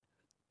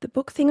The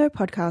Book Thingo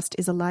podcast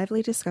is a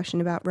lively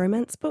discussion about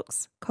romance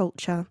books,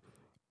 culture,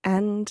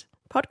 and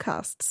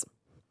podcasts.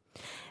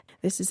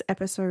 This is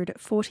episode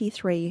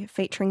 43,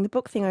 featuring the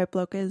Book Thingo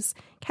bloggers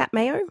Kat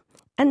Mayo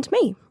and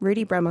me,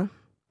 Rudy Bremer.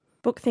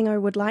 Book Thingo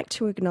would like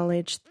to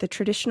acknowledge the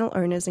traditional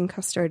owners and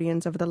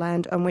custodians of the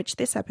land on which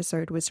this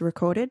episode was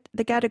recorded,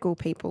 the Gadigal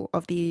people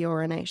of the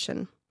Eora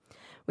Nation.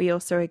 We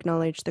also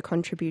acknowledge the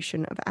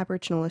contribution of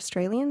Aboriginal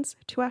Australians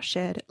to our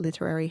shared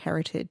literary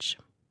heritage.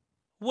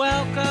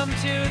 Welcome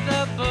to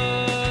the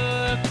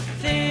Book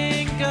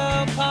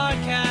Thingo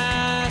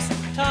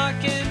podcast,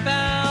 talking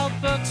about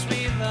books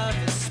we love,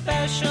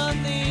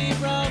 especially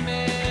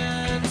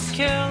romance.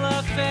 Kill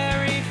a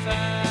fairy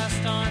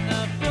fast on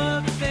the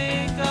Book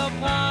Thingo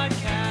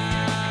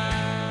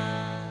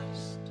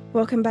podcast.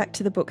 Welcome back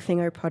to the Book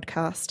Thingo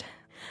podcast.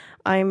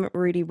 I'm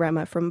Rudy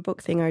Bremer from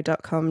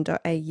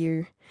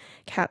bookthingo.com.au,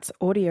 Kat's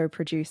audio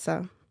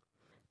producer.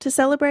 To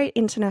celebrate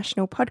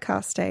International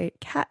Podcast Day,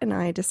 Kat and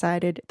I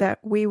decided that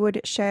we would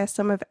share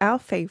some of our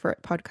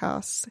favourite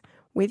podcasts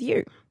with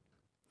you.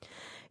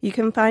 You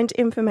can find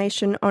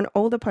information on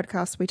all the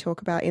podcasts we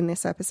talk about in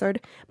this episode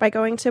by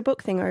going to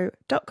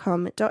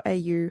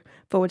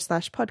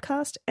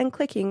bookthingo.com.au/podcast and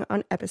clicking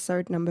on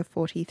episode number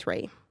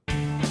 43.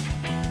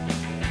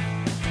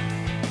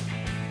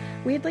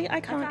 Weirdly,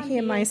 I can't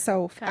hear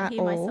myself at all. Can't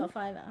hear myself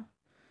either.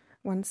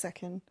 1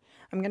 second.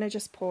 I'm going to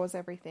just pause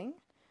everything.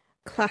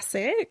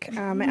 Classic.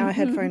 Our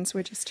headphones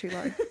were just too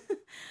low.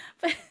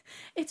 But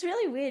it's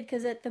really weird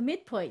because at the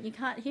midpoint you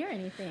can't hear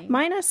anything.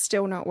 Mine are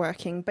still not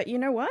working, but you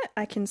know what?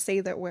 I can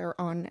see that we're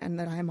on and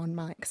that I'm on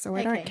mic, so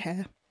I don't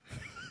care.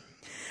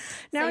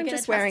 Now I'm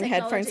just wearing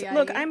headphones.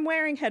 Look, I'm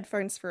wearing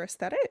headphones for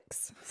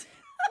aesthetics.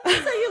 So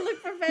you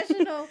look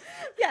professional.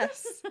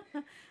 Yes.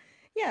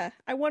 Yeah,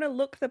 I want to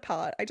look the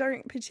part. I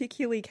don't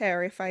particularly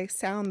care if I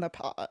sound the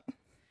part,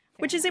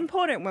 which is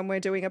important when we're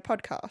doing a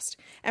podcast.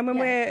 And when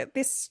we're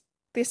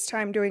this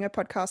time doing a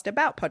podcast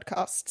about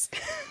podcasts.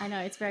 I know,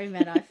 it's very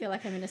meta. I feel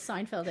like I'm in a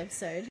Seinfeld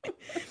episode.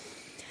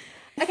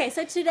 Okay,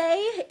 so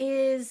today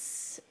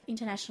is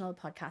International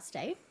Podcast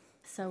Day.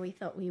 So we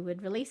thought we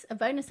would release a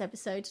bonus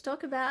episode to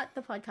talk about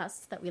the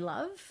podcasts that we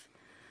love.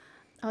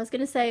 I was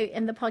going to say,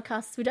 and the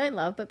podcasts we don't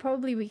love, but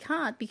probably we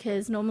can't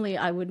because normally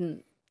I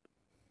wouldn't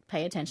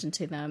pay attention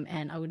to them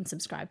and I wouldn't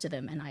subscribe to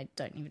them and I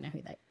don't even know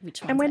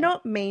which ones. And we're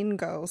not mean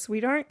girls.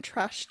 We don't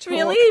trash talk.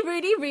 Really?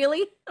 Rudy?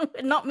 Really?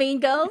 We're not mean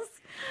girls?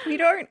 We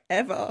don't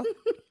ever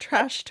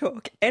trash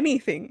talk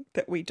anything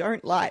that we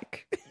don't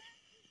like.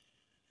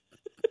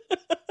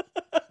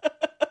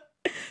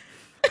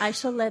 I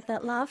shall let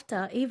that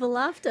laughter, evil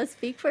laughter,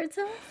 speak for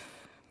itself.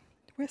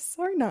 We're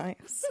so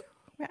nice.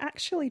 We're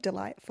actually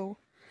delightful.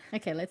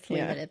 Okay, let's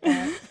leave it at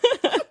that.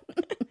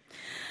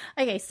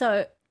 Okay,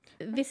 so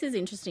this is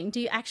interesting. Do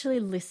you actually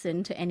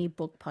listen to any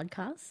book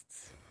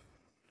podcasts?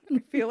 I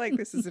feel like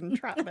this is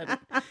entrapment.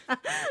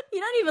 You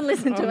don't even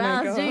listen to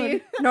ours, do you?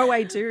 No,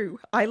 I do.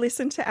 I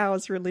listen to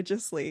ours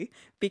religiously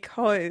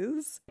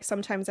because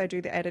sometimes I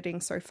do the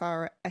editing so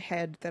far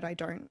ahead that I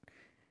don't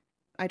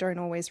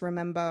always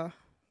remember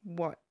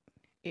what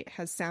it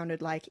has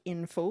sounded like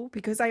in full,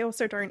 because I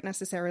also don't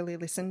necessarily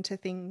listen to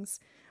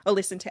things or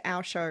listen to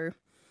our show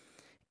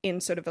in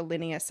sort of a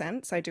linear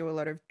sense. I do a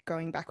lot of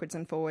going backwards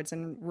and forwards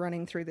and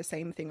running through the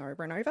same thing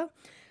over and over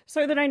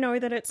so that I know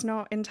that it's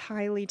not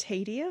entirely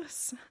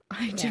tedious.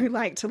 I do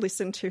like to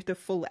listen to the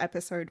full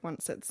episode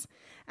once it's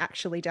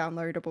actually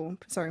downloadable.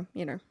 So,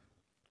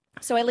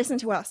 so I listen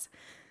to us.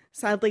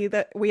 Sadly,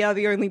 that we are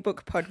the only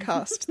book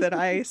podcast that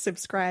I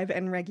subscribe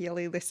and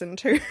regularly listen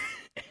to.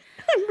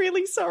 I'm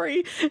really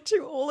sorry to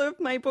all of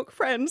my book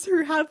friends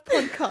who have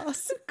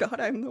podcasts. God,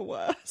 I'm the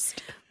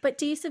worst. But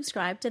do you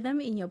subscribe to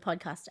them in your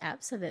podcast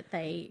app so that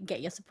they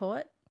get your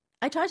support?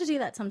 I try to do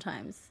that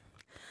sometimes.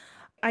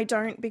 I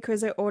don't,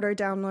 because it auto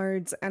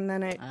downloads and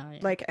then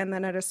and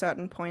then at a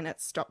certain point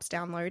it stops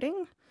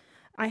downloading.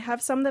 I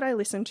have some that I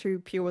listen to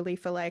purely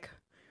for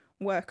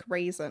work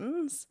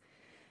reasons,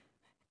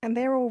 and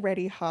they're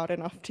already hard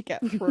enough to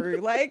get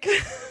through.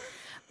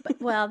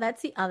 Well,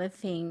 that's the other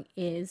thing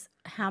is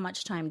how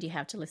much time do you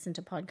have to listen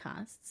to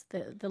podcasts?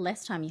 The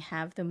less time you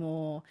have, the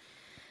more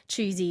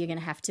choosy you're going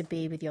to have to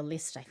be with your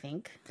list, I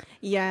think.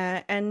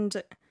 Yeah,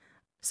 and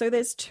so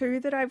there's two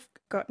that I've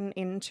gotten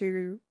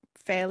into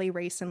fairly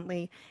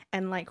recently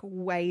and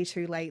way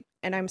too late,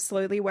 and I'm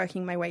slowly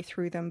working my way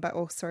through them, but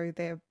also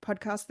they're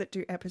podcasts that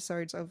do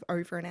episodes of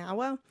over an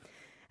hour,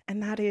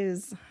 and that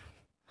is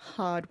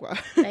hard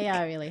work. They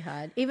are really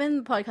hard.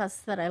 Even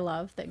podcasts that I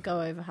love that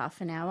go over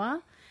half an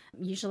hour,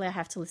 usually I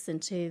have to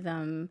listen to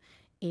them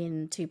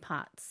in two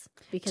parts.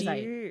 Because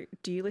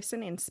do you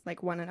listen in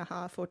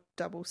 1.5 or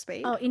double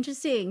speed? Oh,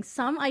 interesting.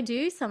 Some I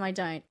do, some I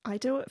don't. I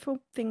do it for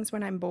things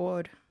when I'm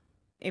bored.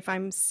 If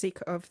I'm sick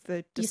of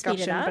the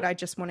discussion, but I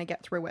just want to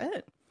get through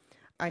it,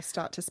 I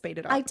start to speed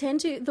it up. I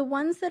tend to, the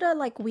ones that are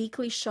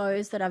weekly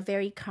shows that are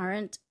very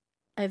current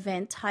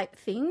event type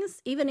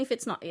things, even if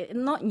it's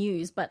not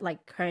news, but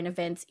current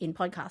events in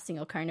podcasting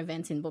or current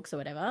events in books or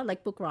whatever,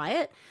 like Book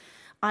Riot,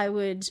 I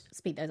would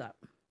speed those up.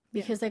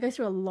 because they go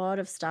through a lot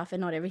of stuff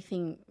and not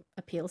everything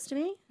appeals to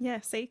me.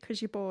 Yeah, see,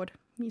 because you're bored.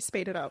 You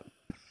speed it up.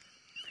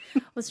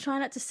 I was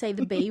trying not to say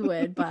the B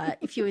word, but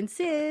if you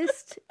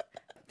insist.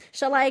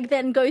 Shall I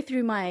then go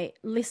through my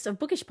list of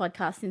bookish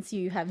podcasts since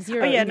you have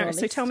zero? Oh yeah, in your no.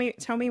 So list?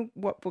 tell me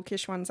what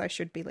bookish ones I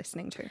should be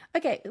listening to.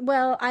 Okay,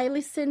 well, I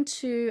listened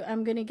to,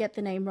 I'm going to get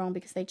the name wrong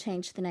because they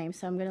changed the name,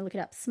 so I'm going to look it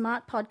up.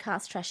 Smart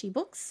Podcast Trashy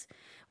Books,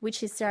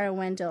 which is Sarah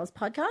Wendell's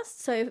podcast.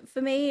 So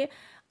for me,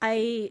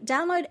 I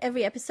download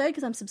every episode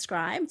because I'm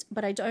subscribed,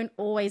 but I don't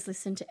always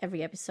listen to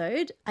every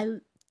episode. I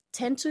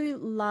tend to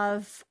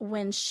love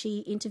when she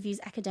interviews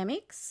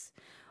academics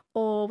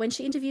or when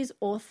she interviews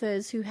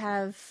authors who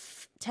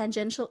have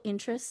tangential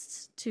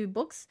interests to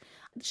books.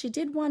 She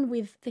did one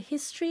with the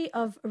history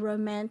of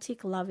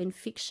romantic love in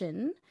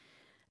fiction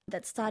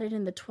that started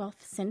in the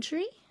 12th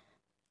century.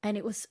 And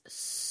it was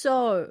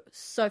so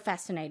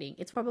fascinating.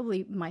 It's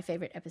probably my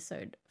favorite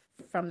episode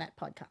from that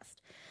podcast.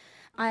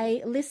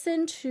 I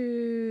listen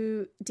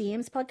to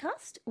DM's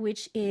podcast,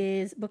 which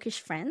is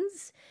Bookish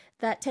Friends.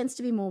 That tends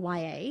to be more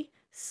YA.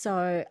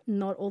 So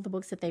not all the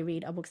books that they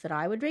read are books that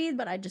I would read,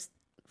 but I just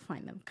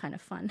find them kind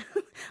of fun.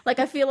 Like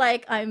I feel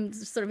like I'm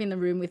sort of in the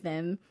room with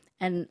them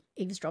and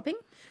eavesdropping.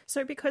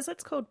 So because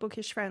it's called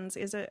Bookish Friends,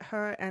 is it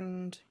her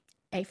and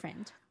A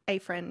friend. a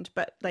friend,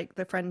 but like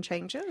the friend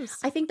changes?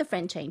 I think the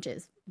friend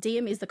changes.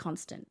 DM is the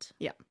constant.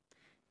 Yeah.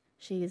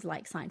 She is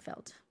like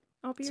Seinfeld.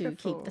 Oh, To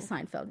beautiful. keep the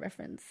Seinfeld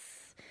reference.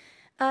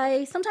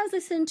 I sometimes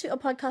listen to a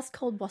podcast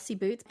called Bossy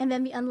Boots and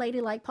then the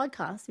Unladylike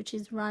podcast, which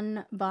is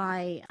run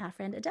by our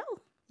friend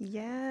Adele.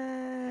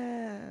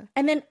 Yeah.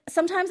 And then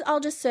sometimes I'll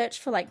just search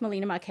for like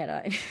Melina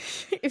Marchetta.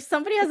 If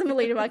somebody has a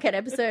Melina Marchetta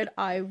episode,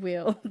 I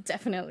will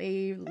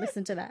definitely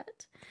listen to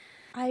that.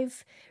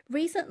 I've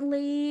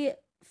recently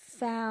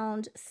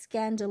found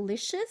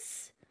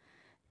Scandalicious,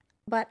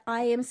 but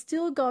I am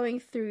still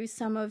going through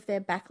some of their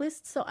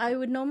backlists. So I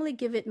would normally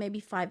give it maybe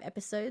 5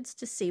 episodes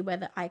to see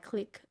whether I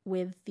click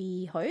with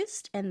the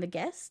host and the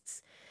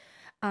guests.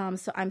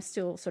 So I'm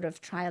still sort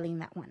of trialing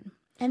that one.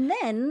 And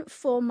then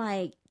for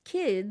my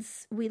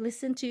kids, we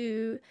listen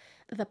to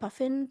the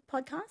Puffin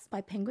podcast by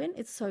Penguin.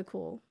 It's so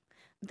cool.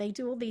 They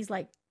do all these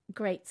like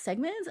great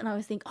segments and I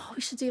always think, oh,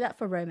 we should do that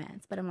for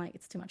romance. But I'm like,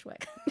 it's too much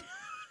work.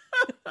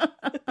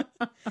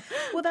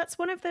 Well, that's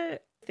one of the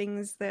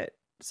things that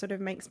sort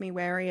of makes me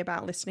wary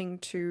about listening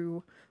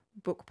to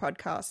book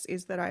podcasts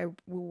is that I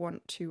will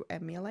want to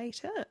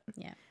emulate it.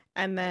 Yeah.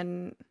 And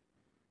then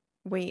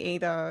we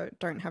either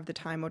don't have the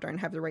time or don't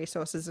have the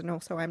resources. And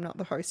also I'm not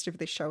the host of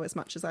this show as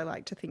much as I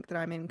like to think that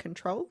I'm in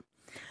control.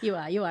 You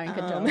are in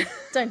control.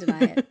 Don't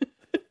deny it.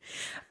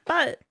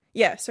 But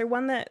yeah, so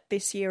one that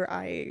this year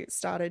I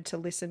started to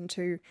listen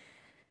to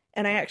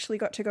and I actually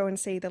got to go and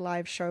see the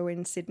live show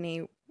in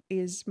Sydney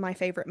is My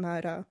Favourite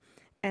Murder.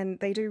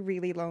 And they do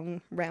really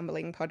long,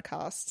 rambling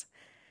podcasts.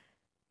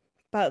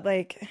 But,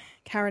 like,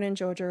 Karen and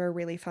Georgia are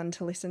really fun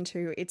to listen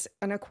to. It's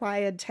an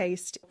acquired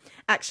taste.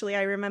 Actually,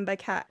 I remember,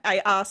 Kat,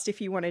 I asked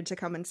if you wanted to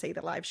come and see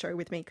the live show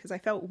with me because I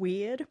felt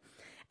weird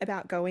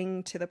about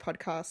going to the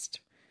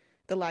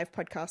live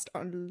podcast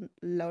on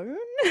loan.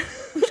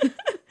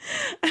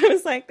 I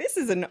was like, this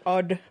is an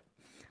odd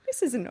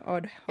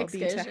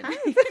hobby Excursion. to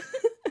have.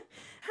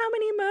 How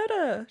many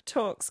murder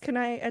talks can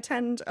I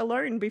attend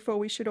alone before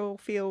we should all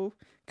feel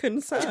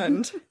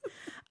concerned?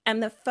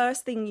 And the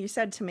first thing you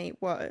said to me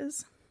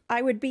was,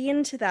 I would be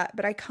into that,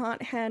 but I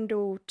can't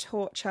handle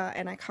torture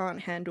and I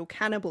can't handle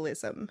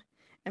cannibalism.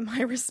 And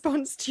my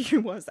response to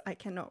you was, I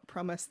cannot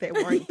promise there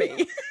won't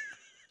be.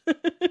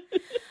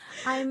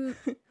 I'm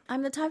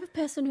the type of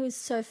person who is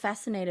so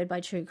fascinated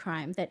by true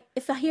crime that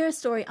if I hear a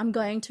story, I'm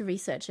going to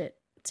research it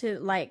to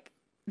like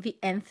the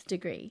nth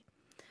degree.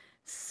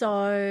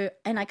 So,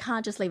 and I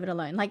can't just leave it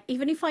alone. Like,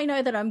 even if I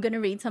know that I'm going to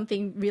read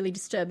something really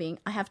disturbing,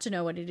 I have to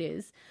know what it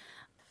is.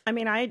 I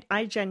mean,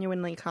 I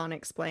genuinely can't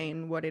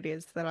explain what it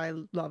is that I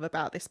love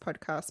about this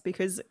podcast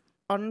because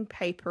on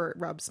paper it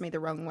rubs me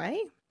the wrong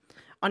way.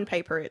 On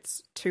paper,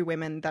 it's 2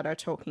 women that are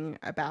talking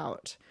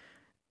about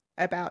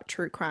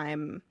true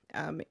crime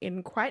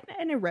in quite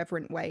an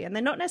irreverent way. And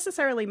they're not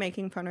necessarily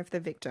making fun of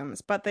the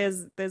victims, but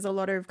there's a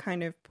lot of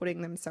kind of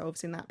putting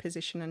themselves in that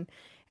position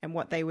and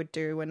what they would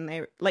do. And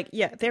they're like,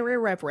 yeah, they're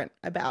irreverent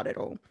about it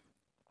all.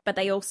 But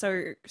they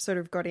also sort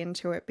of got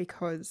into it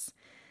because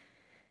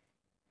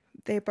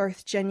they're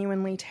both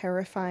genuinely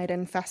terrified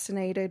and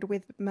fascinated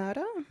with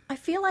murder. I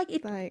feel like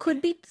it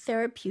could be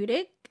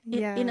therapeutic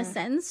in a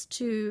sense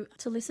to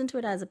listen to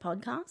it as a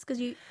podcast because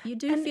you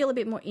do feel a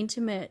bit more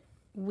intimate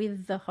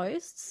with the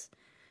hosts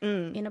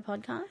in a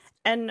podcast.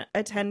 And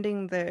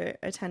attending the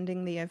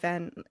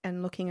event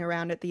and looking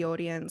around at the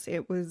audience,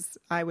 it was,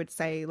 I would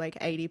say, like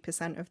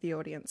 80% of the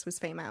audience was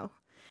female.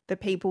 The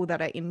people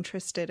that are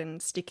interested in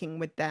sticking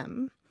with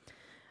them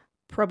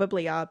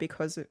probably are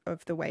because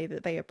of the way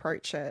that they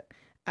approach it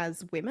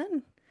as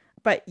women.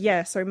 But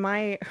yeah, so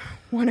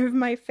one of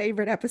my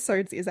favorite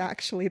episodes is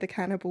actually the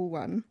cannibal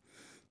one.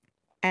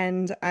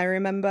 And I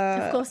remember...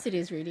 Of course it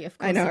is, Rudy. Of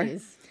course I know. it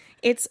is.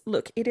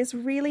 It is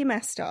really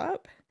messed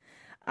up.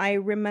 I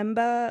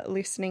remember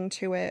listening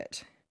to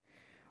it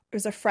it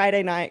was a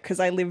Friday night because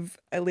I live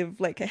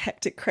like a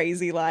hectic,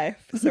 crazy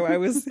life. So I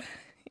was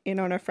in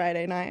on a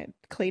Friday night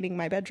cleaning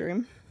my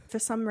bedroom. For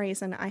some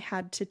reason, I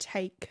had to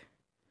take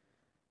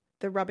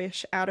the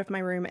rubbish out of my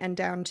room and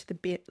down to the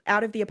bin,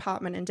 out of the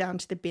apartment and down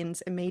to the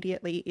bins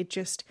immediately.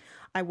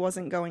 I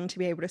wasn't going to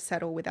be able to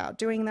settle without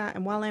doing that.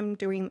 And while I'm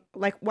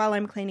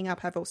cleaning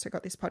up, I've also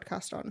got this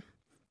podcast on.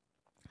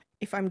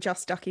 If I'm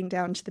just ducking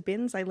down to the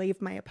bins, I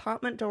leave my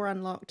apartment door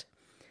unlocked,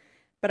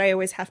 but I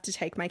always have to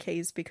take my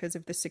keys because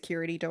of the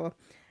security door.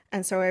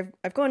 And so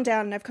I've gone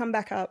down and I've come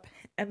back up,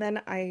 and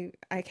then I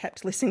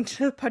kept listening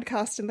to the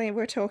podcast, and they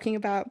were talking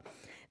about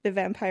the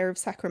Vampire of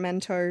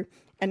Sacramento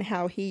and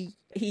how he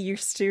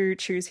used to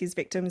choose his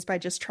victims by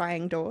just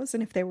trying doors,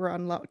 and if they were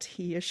unlocked,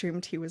 he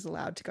assumed he was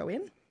allowed to go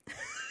in.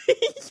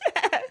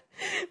 Yeah,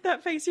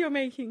 that face you're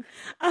making.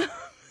 And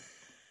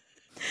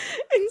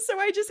so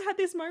I just had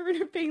this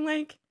moment of being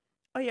like,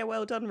 oh yeah,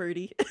 well done,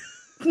 Rudy.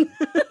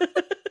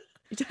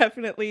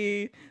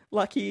 Definitely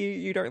lucky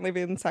you don't live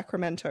in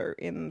Sacramento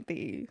in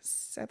the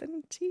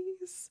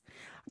 70s.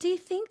 Do you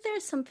think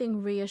there's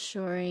something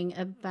reassuring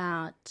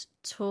about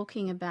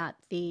talking about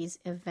these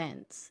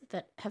events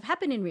that have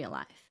happened in real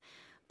life?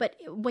 But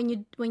when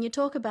you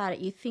talk about it,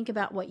 you think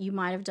about what you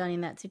might have done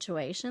in that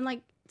situation.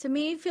 Like, to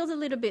me, it feels a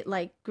little bit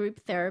like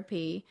group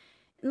therapy,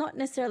 not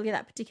necessarily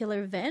that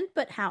particular event,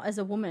 but how as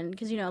a woman,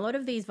 because, you know, a lot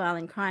of these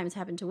violent crimes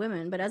happen to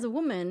women, but as a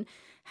woman,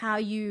 how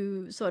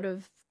you sort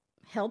of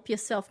help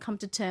yourself come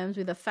to terms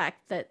with the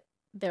fact that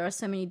there are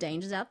so many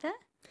dangers out there.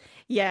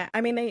 Yeah, I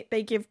mean,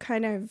 they give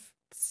kind of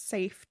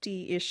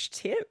safety-ish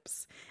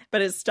tips,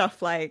 but it's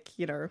stuff like,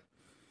 you know,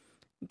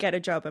 get a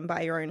job and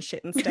buy your own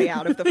shit and stay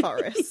out of the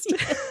forest.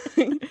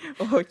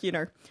 Or, you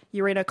know,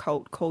 you're in a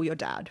cult, call your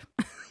dad.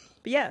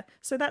 But yeah,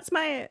 so that's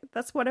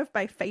one of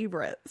my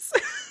favorites.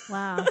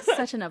 Wow,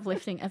 such an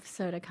uplifting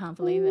episode. I can't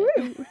believe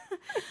it.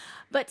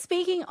 But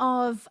speaking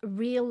of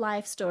real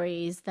life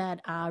stories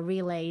that are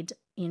relayed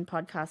in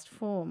podcast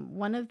form,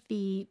 one of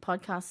the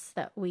podcasts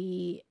that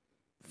we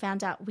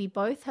found out we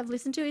both have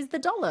listened to is The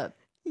Dollop.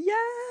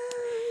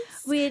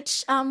 Yes!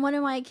 Which one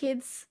of my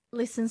kids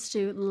listens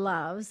to,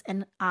 loves,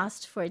 and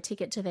asked for a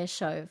ticket to their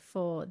show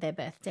for their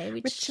birthday,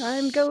 which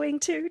I'm going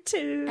to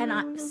too. And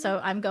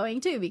I'm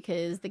going too,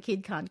 because the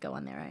kid can't go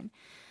on their own.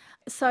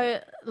 So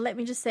let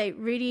me just say,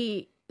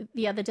 Rudy,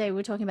 the other day we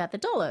were talking about The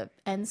Dollop,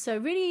 and so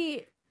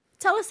Rudy,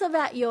 tell us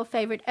about your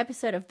favourite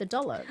episode of The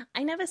Dollop.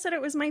 I never said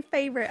it was my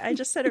favourite. I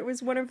just said it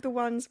was one of the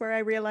ones where I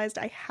realised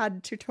I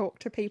had to talk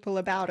to people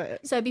about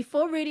it. So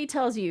before Rudy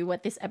tells you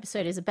what this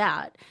episode is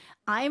about,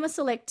 I am a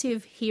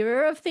selective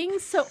hearer of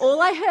things, so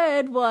all I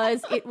heard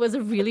was it was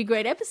a really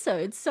great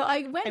episode. So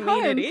I went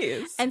home it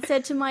is. and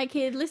said to my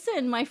kid,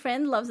 listen, my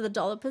friend loves The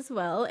Dollop as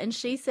well, and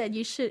she said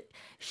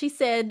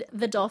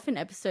the dolphin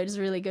episode is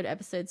a really good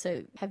episode,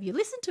 so have you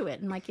listened to it?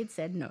 And my kid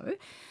said no.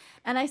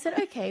 And I said,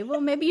 okay,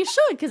 well, maybe you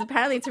should, because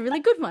apparently it's a really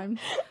good one.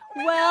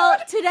 Well,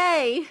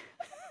 today,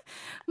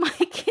 my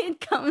kid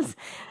comes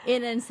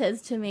in and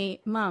says to me,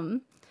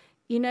 Mum,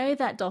 you know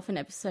that dolphin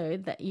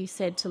episode that you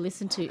said to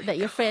listen to, that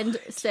your friend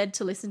said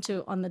to listen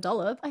to on The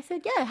Dollop? I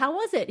said, yeah, how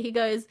was it? He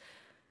goes,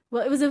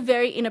 well, it was a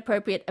very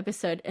inappropriate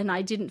episode and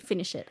I didn't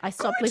finish it. I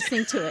stopped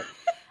listening to it.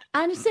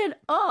 And I said,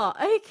 oh,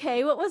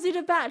 okay, what was it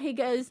about? He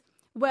goes,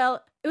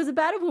 well, it was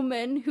about a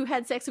woman who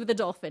had sex with a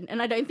dolphin,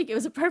 and I don't think it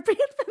was appropriate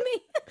for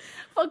me.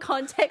 For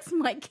context,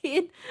 my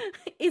kid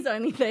is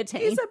only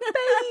 13. He's a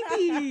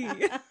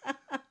baby.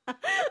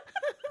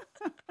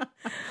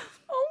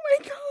 Oh my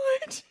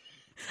God.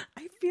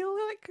 I feel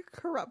like a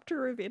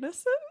corrupter of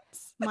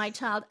innocence. My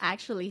child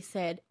actually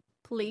said,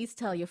 please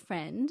tell your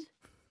friend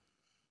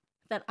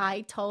that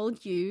I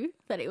told you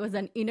that it was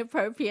an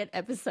inappropriate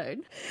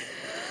episode.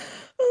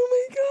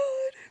 Oh my God.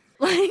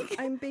 Like,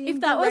 I'm being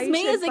if that was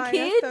me as a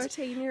kid,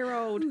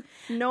 13-year-old.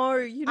 No,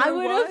 you know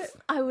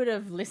I would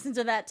have listened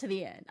to that to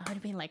the end. I would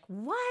have been like,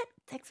 what?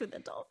 Sex with a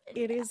dolphin?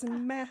 It is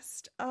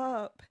messed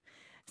up.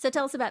 So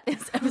tell us about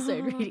this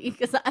episode, Rudy.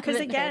 Because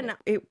again,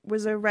 it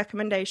was a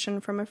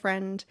recommendation from a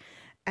friend,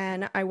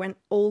 and I went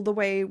all the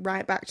way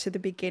right back to the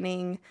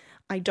beginning.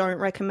 I don't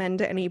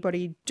recommend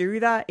anybody do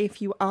that.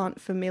 If you aren't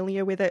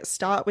familiar with it,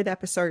 start with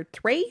episode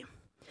 3.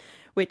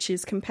 Which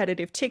is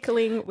competitive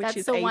tickling, which That's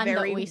is the a one that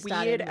very we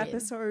started weird with.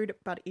 episode,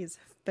 but is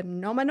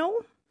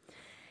phenomenal.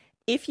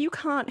 If you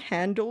can't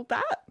handle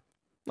that,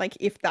 like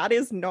if that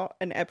is not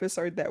an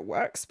episode that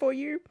works for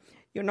you,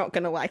 you're not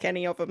going to like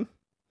any of them.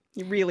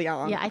 You really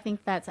aren't. Yeah, I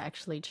think that's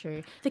actually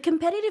true. The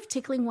competitive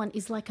tickling one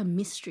is like a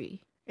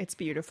mystery. It's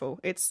beautiful.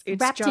 It's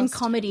wrapped in just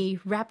comedy,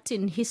 wrapped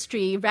in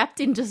history, wrapped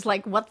in just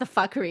like what the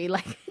fuckery.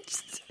 Like,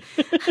 just...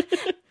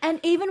 And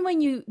even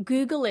when you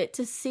Google it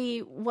to see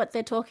what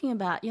they're talking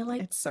about, you're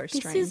like, it's so this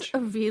strange. is a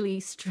really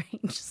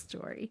strange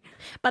story.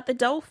 But the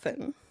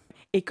dolphin,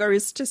 it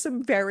goes to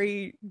some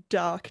very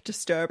dark,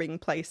 disturbing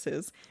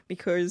places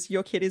because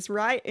your kid is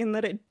right in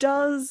that it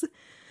does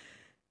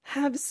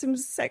have some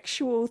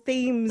sexual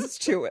themes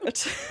to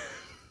it.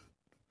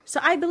 So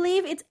I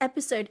believe it's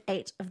episode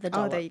 8 of The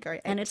Dollop. Oh, there you go.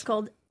 8. And it's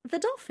called the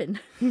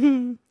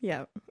dolphin.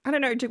 Yeah. I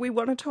don't know. Do we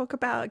want to talk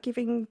about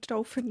giving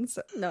dolphins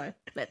No,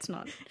 let's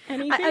not.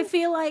 anything? I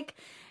feel like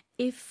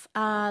if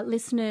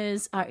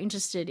listeners are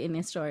interested in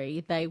this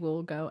story, they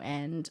will go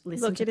and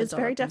listen Look, to it the is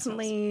very dolphins.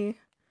 definitely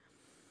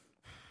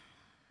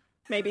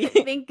maybe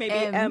think maybe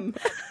M. M.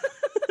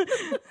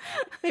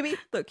 Maybe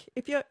look,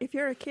 if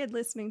you're a kid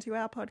listening to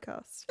our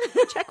podcast,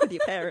 check with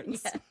your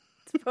parents. Yeah,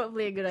 it's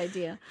probably a good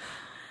idea.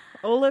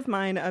 All of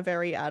mine are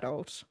very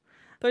adult.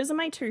 Those are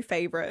my two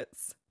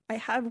favorites. I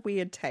have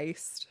weird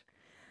taste.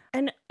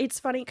 And it's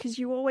funny because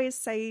you always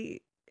say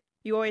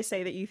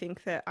that you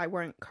think that I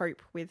won't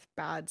cope with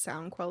bad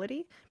sound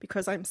quality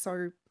because I'm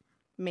so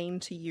mean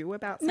to you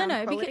about sound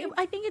quality. Because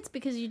I think it's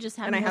because you just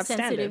have And I more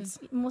have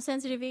more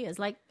sensitive ears.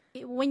 Like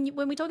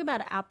when we talk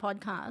about our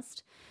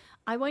podcast,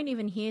 I won't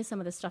even hear some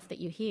of the stuff that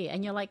you hear,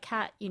 and you're like,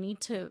 Kat, you need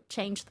to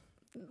change.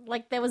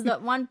 Like there was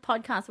that one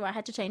podcast where I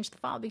had to change the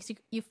file because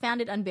you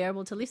found it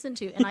unbearable to listen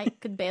to, and I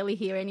could barely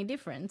hear any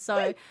difference.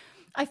 So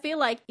I feel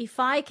like if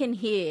I can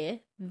hear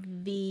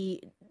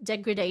the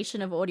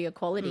degradation of audio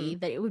quality,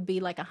 that it would be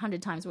like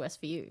 100 times worse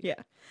for you.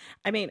 Yeah.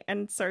 I mean,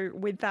 and so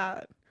with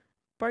that,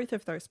 both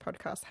of those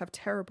podcasts have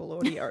terrible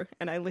audio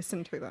and I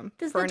listen to them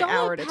Does for the an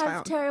hour Dollop at a have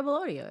time. terrible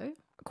audio?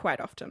 Quite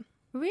often.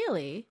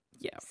 Really?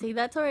 Yeah. See,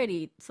 that's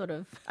already sort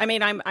of I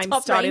mean, I'm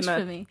top starting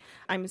range for me.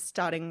 I'm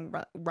starting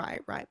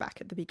right back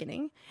at the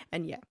beginning,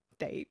 and yeah,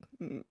 it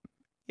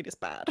is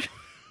bad.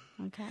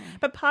 Okay.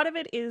 But part of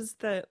it is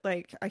that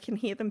like I can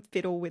hear them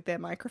fiddle with their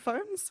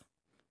microphones.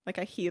 Like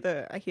I hear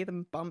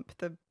them bump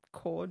the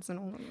chords and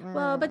all.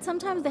 Well, but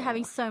sometimes they're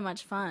having so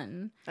much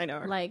fun. I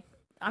know. Like,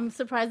 I'm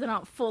surprised they're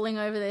not falling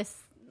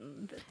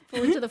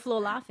to the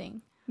floor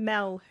laughing.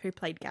 Mel, who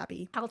played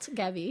Gabby, Alt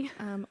Gabby.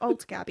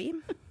 old Gabby,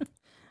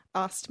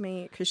 asked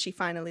me because she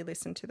finally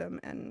listened to them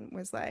and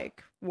was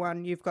like,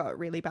 1, you've got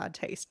really bad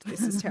taste.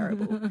 This is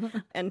terrible.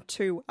 And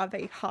 2, are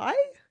they high?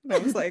 And I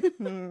was like,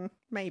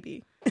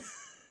 maybe.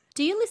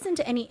 Do you listen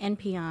to any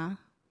NPR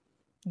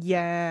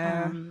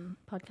Yeah.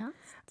 podcasts?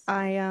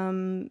 I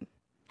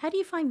How do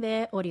you find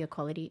their audio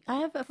quality?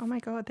 oh my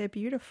god, they're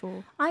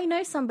beautiful. I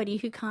know somebody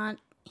who can't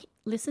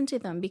listen to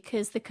them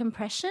because the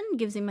compression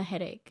gives him a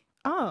headache.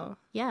 Oh,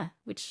 Yeah,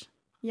 which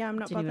yeah, I'm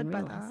not didn't bothered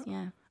even by realize. that.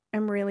 Yeah.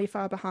 I'm really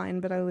far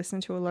behind, but I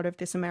listen to a lot of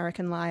This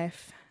American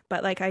Life.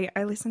 But like I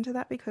listen to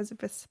that because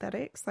of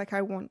aesthetics. Like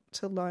I want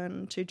to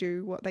learn to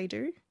do what they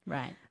do.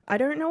 Right. I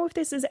don't know if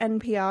this is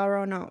NPR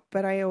or not,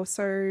 but I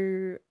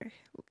also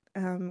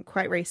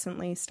quite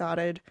recently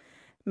started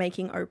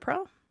making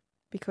Oprah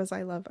because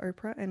I love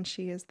Oprah and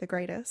she is the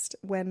greatest.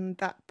 When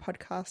that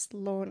podcast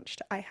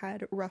launched, I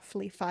had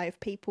roughly 5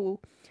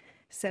 people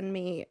send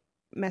me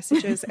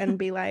messages and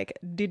be like,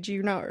 did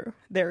you know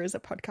there is a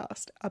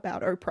podcast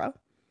about Oprah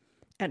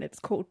and it's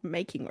called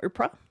Making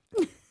Oprah?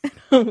 And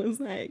I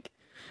was like,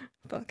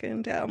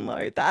 fucking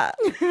download that.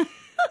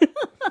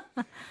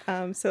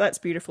 So that's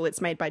beautiful.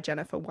 It's made by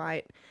Jennifer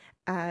White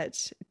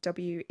at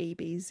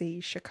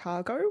WEBZ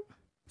Chicago.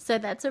 So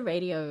that's a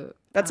radio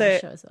That's show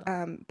a as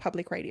well.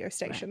 public radio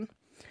station.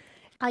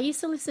 I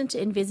used to listen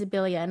to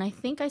Invisibilia, and I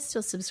think I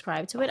still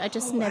subscribe to it. I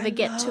just never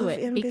get to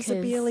it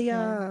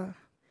Invisibilia.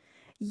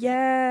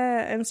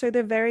 Yeah, and so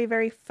the very,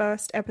 very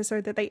first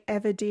episode that they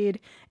ever did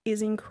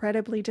is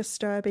incredibly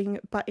disturbing,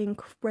 but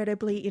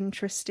incredibly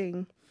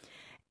interesting.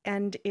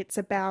 And it's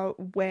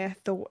about where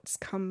thoughts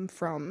come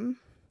from.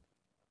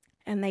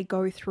 And they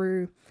go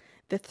through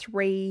the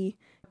 3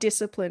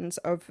 disciplines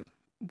of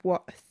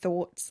what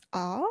thoughts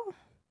are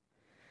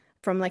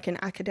from like an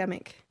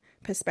academic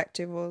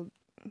perspective or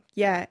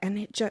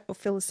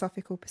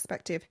philosophical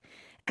perspective.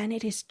 And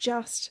it is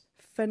just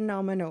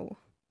phenomenal.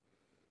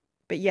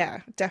 But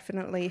yeah,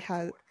 definitely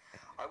has.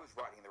 I was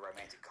writing the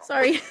romantic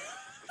comedy. Sorry.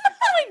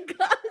 Oh my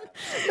god.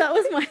 That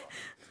was my...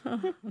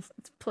 Oh,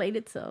 it's played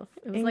itself.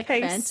 It was In like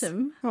case-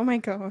 Phantom. Oh my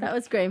god. That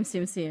was Graham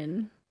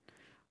Simpson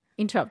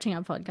interrupting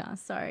our podcast.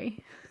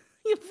 Sorry.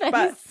 Your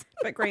face.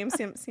 But Graham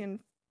Simpson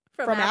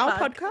from our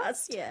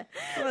podcast? Yeah.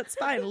 Well, that's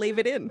fine. Leave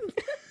it in.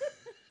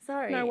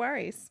 Sorry. No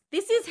worries.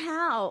 This is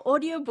how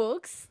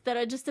audiobooks that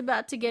are just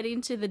about to get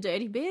into the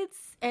dirty bits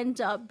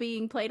end up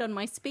being played on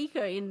my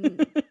speaker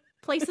in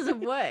places of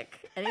work.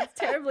 And it's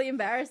terribly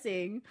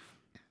embarrassing.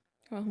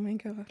 Oh my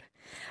god.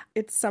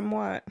 It's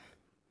somewhat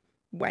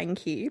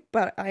wanky,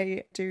 but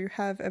I do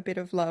have a bit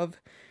of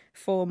love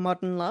for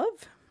Modern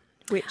Love,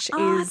 which is...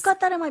 I've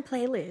got that on my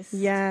playlist.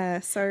 Yeah,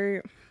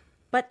 so...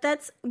 But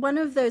that's one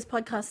of those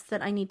podcasts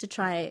that I need to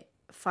try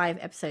 5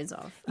 episodes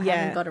of. I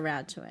haven't got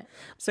around to it.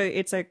 So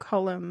it's a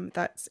column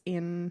that's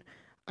in,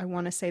 I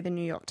want to say the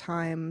New York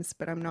Times,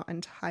 but I'm not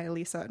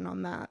entirely certain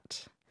on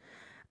that.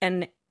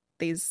 And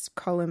these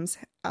columns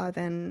are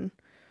then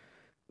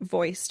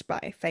voiced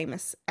by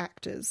famous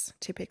actors,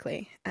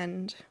 typically.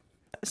 And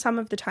some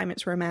of the time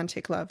it's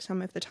romantic love.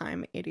 Some of the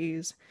time it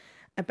is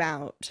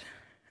about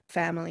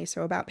family.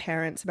 So about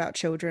parents, about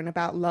children,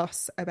 about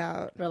loss,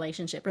 about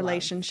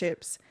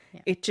relationships.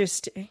 Yeah. It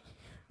just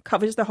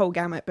covers the whole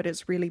gamut, but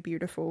it's really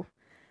beautiful.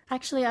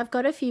 Actually, I've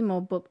got a few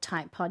more book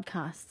type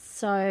podcasts.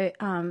 So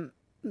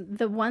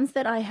the ones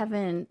that I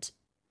haven't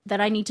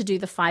that I need to do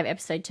the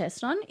 5-episode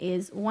test on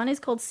one is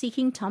called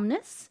Seeking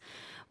Tumnus,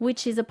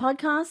 which is a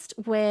podcast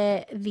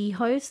where the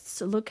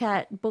hosts look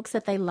at books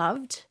that they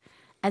loved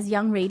as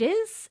young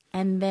readers,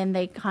 and then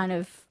they kind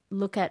of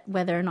look at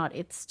whether or not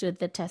it stood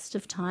the test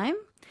of time.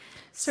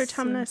 So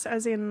Tumnus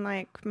as in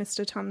like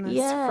Mr.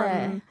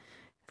 Tumnus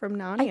from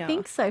Narnia? I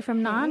think so,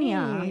 from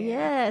Narnia,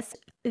 yes.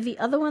 The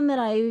other one that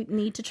I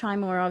need to try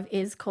more of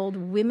is called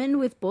Women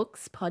with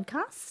Books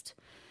podcast,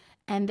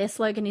 and their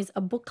slogan is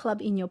a book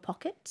club in your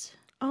pocket.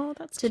 Oh,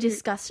 that's to cute.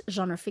 discuss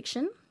genre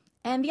fiction.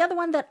 And the other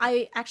one that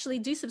I actually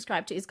do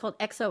subscribe to is called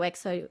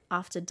XOXO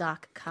After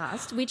Dark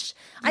Cast, which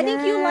I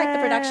think you like the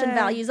production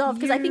values of,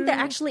 because I think they're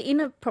actually in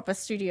a proper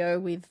studio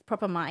with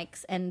proper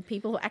mics and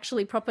people who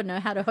actually proper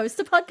know how to host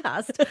a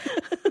podcast.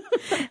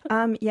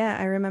 Yeah,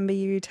 I remember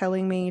you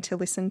telling me to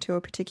listen to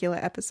a particular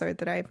episode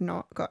that I've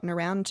not gotten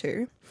around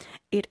to.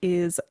 It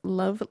is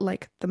Love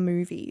Like the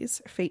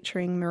Movies,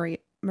 featuring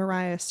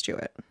Mariah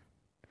Stewart.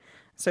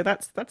 So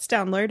that's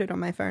downloaded on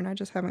my phone. I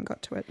just haven't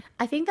got to it.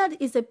 I think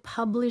that is a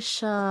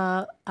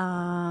publisher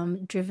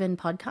driven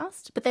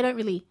podcast, but they don't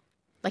really,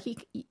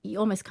 like, you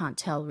almost can't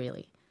tell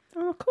really.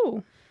 Oh,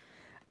 cool.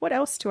 What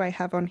else do I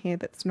have on here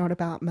that's not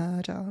about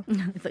murder?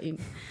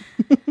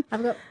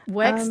 I've got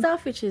work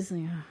stuff, which is,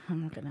 I'm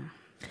not going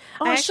to.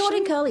 Oh, Short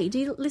and Curly. Do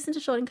you listen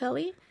to Short and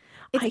Curly?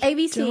 It's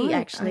ABC,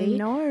 actually. I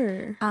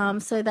know.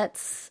 So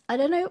that's, I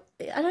don't know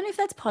if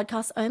that's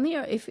podcast only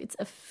or if it's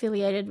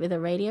affiliated with a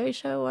radio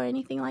show or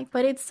anything like,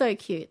 but it's so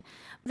cute.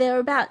 They're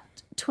about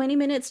 20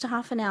 minutes to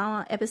half an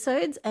hour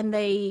episodes, and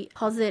they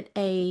posit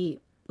a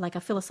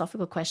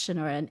philosophical question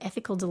or an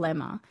ethical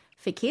dilemma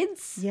for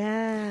kids.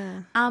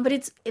 Yeah.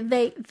 But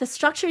the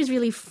structure is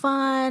really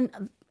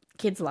fun.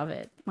 Kids love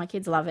it. My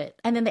kids love it.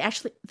 And then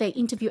they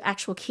interview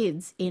actual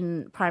kids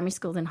in primary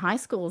schools and high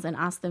schools and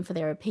ask them for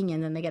their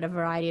opinion, and they get a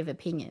variety of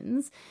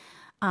opinions.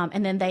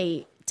 And then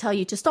they tell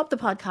you to stop the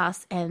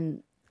podcast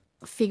and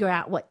figure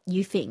out what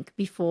you think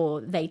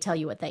before they tell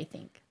you what they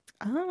think.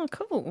 Oh,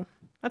 cool.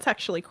 That's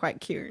actually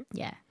quite cute.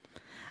 Yeah.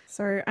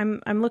 So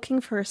I'm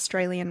looking for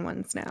Australian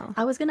ones now.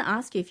 I was going to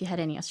ask you if you had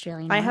any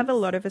Australian ones. I have a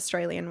lot of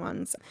Australian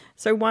ones.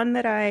 So one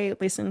that I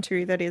listen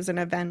to that is an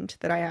event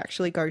that I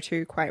actually go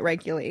to quite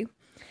regularly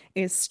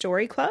is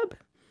Story Club.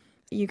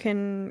 You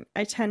can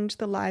attend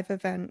the live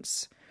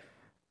events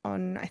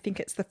on, I think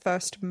it's the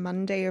first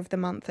Monday of the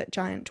month at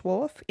Giant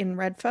Dwarf in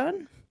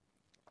Redfern.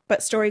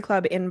 But Story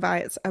Club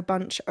invites a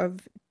bunch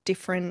of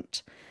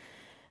different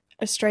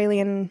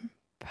Australian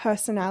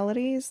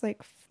personalities.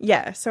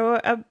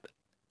 So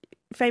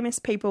famous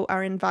people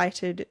are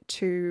invited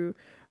to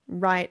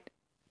write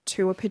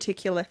to a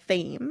particular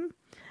theme,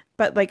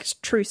 but like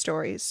true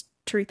stories,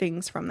 true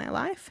things from their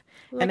life.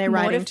 Like and they're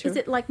writing to... Is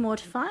it like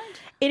Mortified?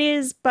 It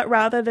is, but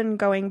rather than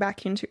going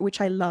back into,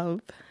 which I love.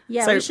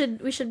 Yeah, so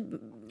we should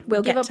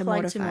we'll give get a to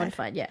plug Mortified. to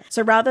Mortified, yeah.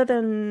 So rather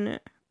than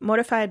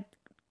Mortified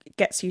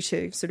gets you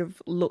to sort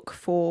of look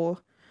for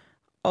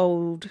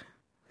old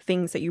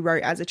things that you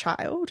wrote as a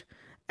child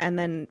and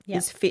then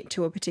is fit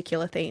to a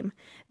particular theme.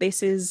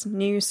 This is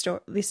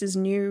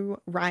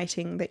new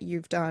writing that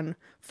you've done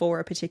for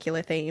a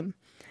particular theme.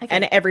 Okay.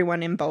 And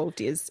everyone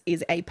involved is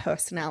a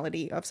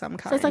personality of some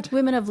kind. So it's like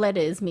Women of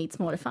Letters meets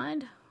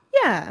Mortified?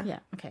 Yeah. Yeah,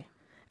 okay.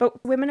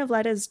 But Women of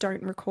Letters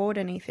don't record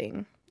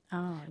anything.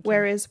 Oh, okay.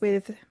 Whereas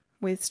with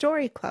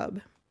Story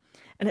Club,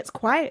 and it's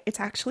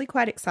actually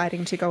quite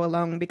exciting to go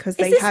along because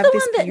they have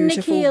this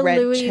beautiful red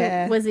Louis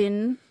chair. Was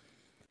in?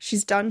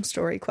 She's done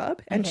Story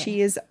Club and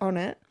she is on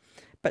it,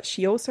 but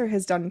she also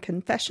has done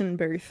Confession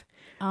Booth,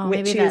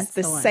 which is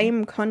the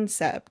same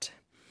concept,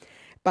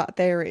 but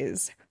there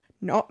is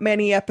not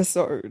many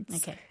episodes.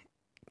 Okay.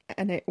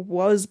 And it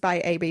was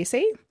by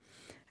ABC,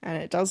 and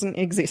it doesn't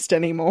exist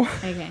anymore.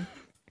 Okay.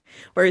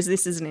 Whereas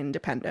this is an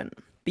independent.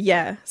 But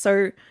yeah,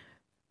 so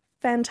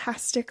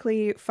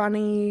fantastically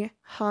funny,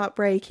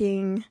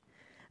 heartbreaking,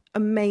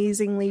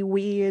 amazingly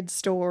weird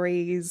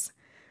stories.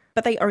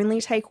 But they only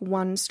take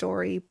one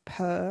story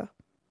per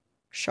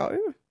show.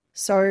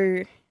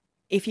 So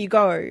if you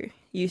go,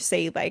 you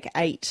see like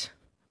 8,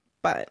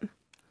 but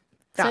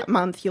that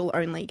month you'll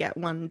only get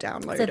one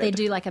downloaded. So they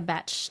do like a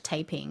batch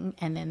taping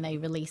and then they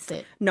release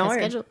it.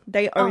 No,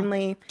 they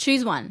only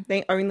choose one.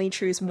 They only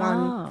choose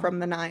one from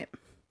the night.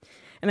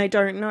 And I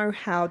don't know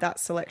how that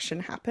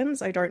selection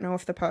happens. I don't know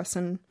if the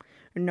person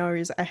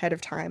knows ahead of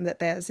time that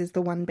theirs is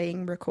the one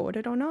being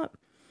recorded or not.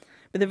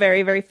 But the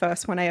very, very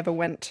first one I ever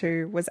went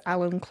to was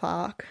Alan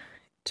Clark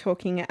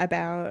talking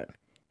about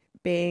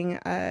being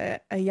a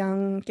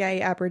young gay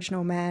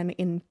Aboriginal man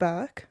in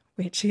Burke,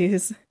 which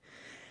is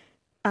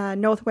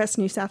northwest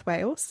New South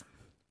Wales.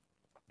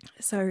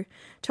 So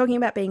talking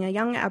about being a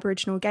young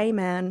Aboriginal gay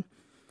man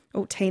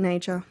or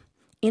teenager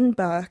in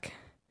Burke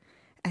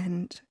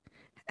and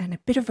a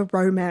bit of a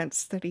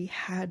romance that he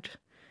had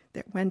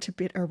that went a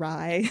bit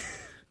awry.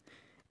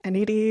 And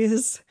it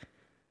is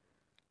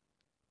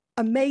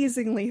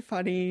amazingly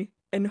funny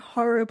and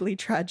horribly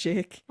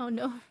tragic. Oh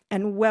no.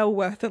 And well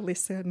worth a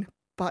listen,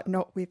 but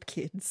not with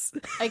kids.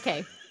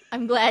 Okay.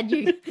 I'm glad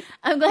you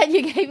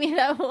gave me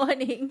that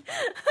warning.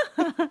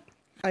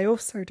 I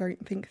also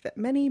don't think that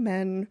many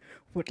men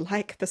would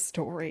like the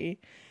story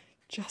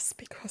just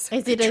because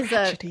of the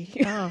tragedy.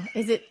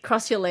 Is it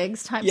cross your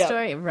legs type Yep.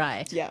 story?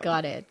 Right. Yep.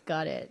 Got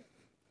it.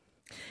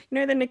 You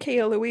know the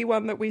Nakia Louis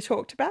one that we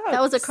talked about?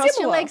 That was a cross your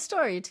Similar. leg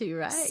story too,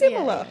 right?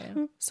 Similar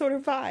Yeah. sort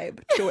of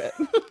vibe to it.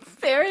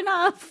 Fair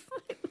enough.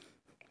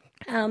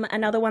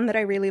 Another one that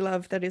I really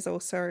love that is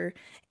also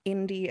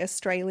indie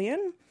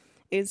Australian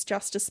is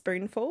Just a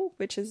Spoonful,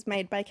 which is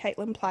made by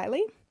Caitlin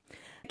Pliley.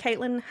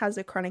 Caitlin has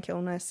a chronic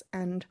illness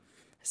and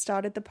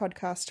started the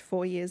podcast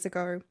 4 years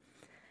ago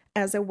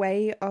as a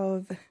way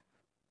of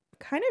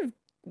kind of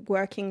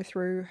working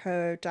through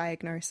her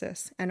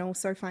diagnosis and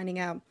also finding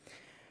out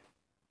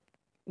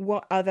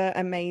what other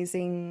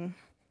amazing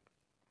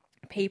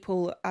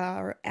people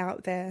are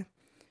out there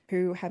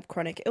who have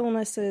chronic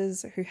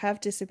illnesses, who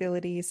have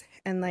disabilities,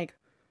 and like,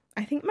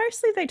 I think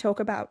mostly they talk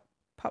about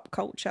pop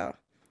culture,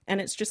 and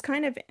it's just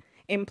kind of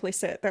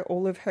implicit that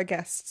all of her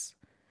guests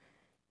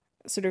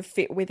sort of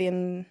fit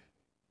within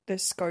the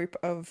scope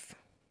of,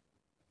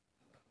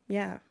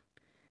 yeah.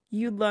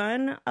 You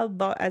learn a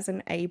lot as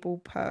an able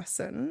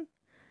person,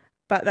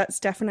 but that's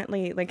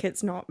definitely, like,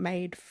 it's not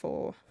made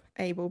for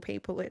able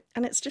people.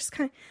 And it's just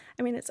kind of,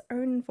 I mean, it's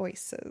own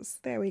voices.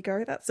 There we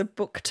go. That's a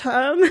book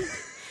term.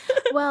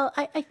 Well,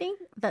 I think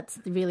that's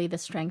really the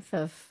strength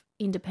of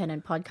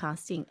independent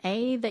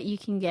podcasting. That you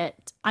can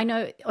get, I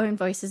know own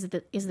voices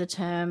is the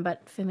term,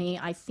 but for me,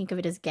 I think of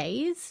it as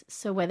gaze.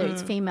 So whether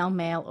it's female,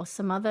 male, or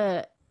some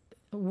other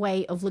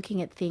way of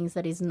looking at things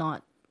that is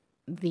not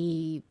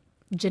the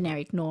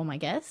generic norm, I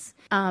guess,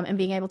 and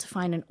being able to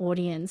find an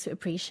audience who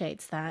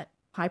appreciates that,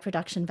 high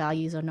production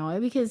values or no,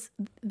 because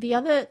the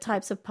other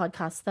types of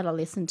podcasts that I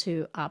listen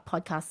to are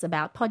podcasts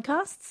about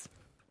podcasts,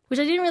 which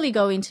I didn't really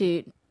go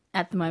into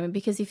at the moment,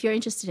 because if you're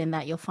interested in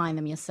that, you'll find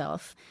them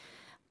yourself.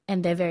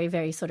 And they're very,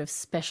 very sort of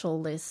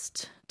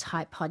specialist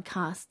type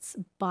podcasts.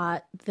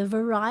 But the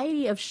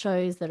variety of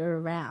shows that are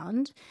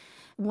around,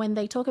 when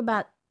they talk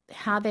about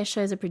how their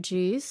shows are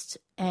produced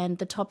and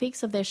the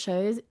topics of their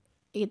shows,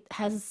 it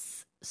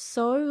has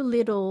so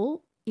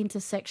little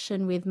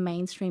intersection with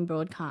mainstream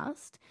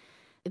broadcast.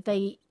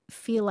 They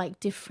feel like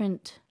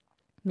different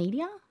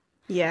media.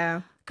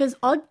 Yeah. Because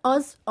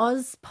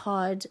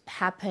Ozpod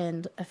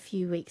happened a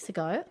few weeks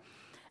ago,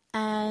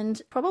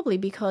 and probably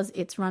because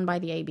it's run by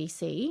the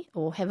ABC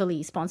or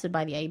heavily sponsored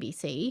by the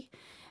ABC,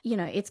 you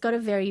know, it's got a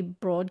very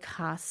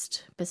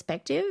broadcast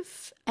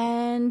perspective.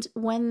 And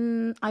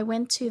when I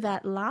went to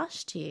that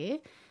last year,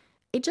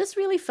 it just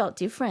really felt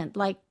different.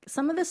 Like,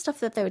 some of the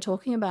stuff that they were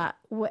talking about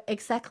were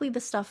exactly the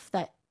stuff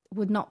that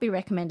would not be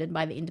recommended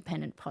by the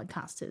independent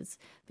podcasters,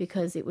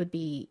 because it would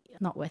be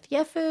not worth the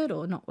effort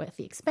or not worth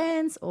the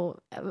expense or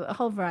a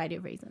whole variety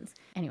of reasons.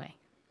 Anyway,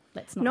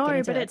 let's not get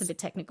into that. It's a bit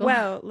technical.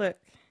 Well, look,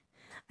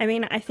 I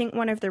mean, I think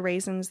one of the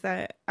reasons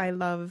that I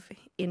love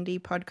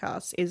indie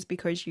podcasts is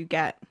because you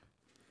get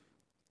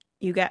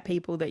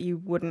people that you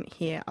wouldn't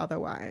hear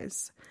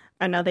otherwise.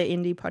 Another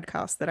indie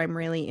podcast that I'm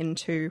really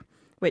into,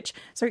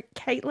 so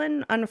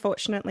Caitlin,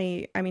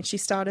 unfortunately, I mean, she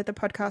started the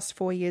podcast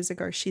 4 years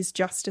ago. She's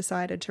just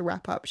decided to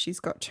wrap up.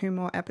 She's got 2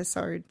 more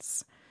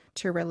episodes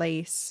to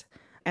release,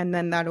 and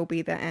then that'll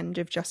be the end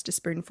of Just a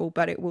Spoonful,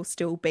 but it will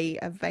still be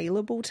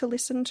available to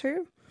listen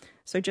to.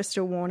 So just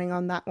a warning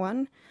on that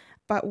one.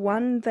 But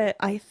one that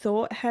I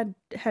thought had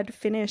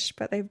finished,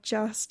 but they've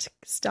just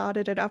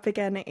started it up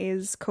again,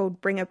 is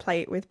called Bring a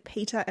Plate with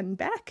Peter and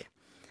Beck.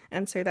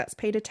 And so that's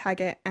Peter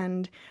Taggart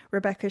and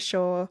Rebecca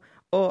Shaw,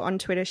 or on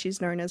Twitter she's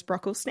known as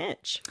Brockle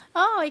Snitch.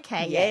 Oh,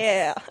 okay.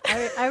 Yeah.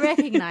 Yes. I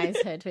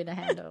recognize her Twitter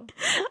handle.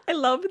 I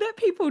love that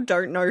people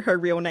don't know her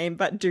real name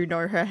but do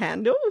know her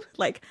handle.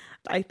 Like,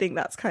 I think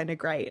that's kind of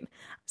great.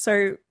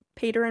 So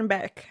Peter and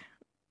Beck,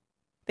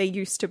 they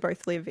used to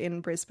both live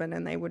in Brisbane,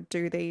 and they would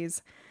do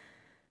these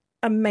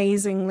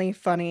amazingly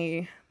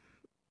funny,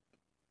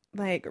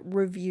 like,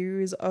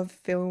 reviews of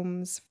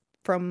films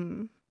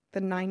from the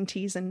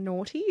 90s and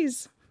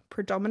noughties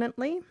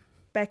predominantly.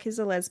 Beck is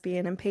a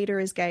lesbian and Peter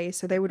is gay,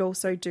 so they would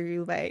also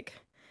do like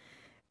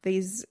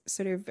these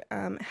sort of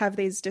have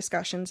these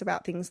discussions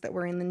about things that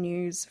were in the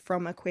news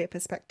from a queer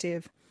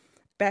perspective.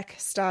 Beck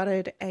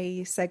started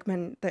a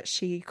segment that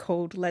she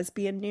called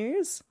Lesbian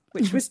News,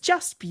 which was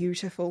just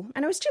beautiful,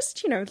 and it was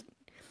just, you know,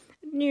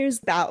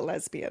 news about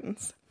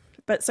lesbians.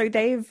 But so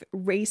they've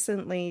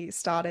recently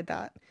started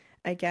that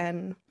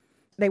again.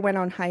 They went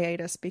on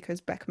hiatus because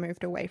Beck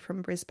moved away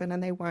from Brisbane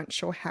and they weren't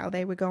sure how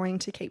they were going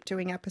to keep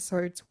doing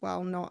episodes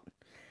while not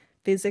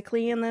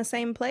physically in the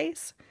same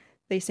place.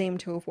 They seem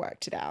to have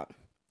worked it out.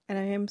 And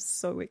I am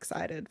so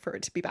excited for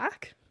it to be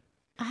back.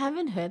 I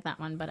haven't heard that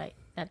one, but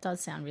that does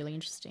sound really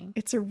interesting.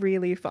 It's a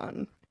really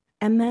fun.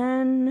 And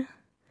then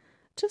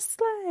just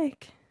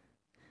like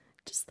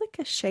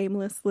a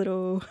shameless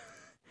little...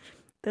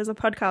 There's a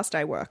podcast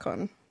I work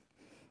on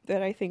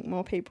that I think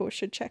more people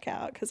should check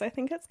out because I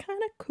think it's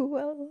kind of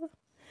cool.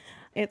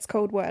 It's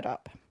called Word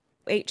Up.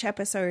 Each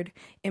episode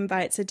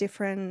invites a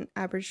different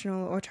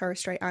Aboriginal or Torres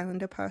Strait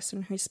Islander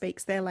person who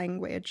speaks their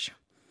language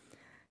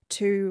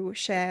to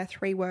share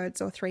 3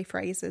 words or 3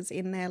 phrases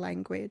in their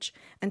language,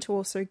 and to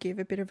also give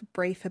a bit of a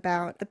brief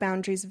about the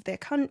boundaries of their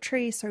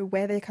country, so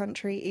where their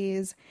country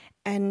is.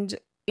 And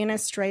in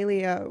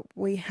Australia,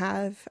 we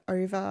have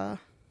over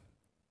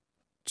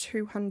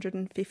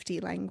 250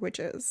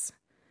 languages,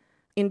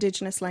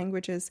 Indigenous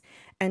languages.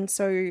 And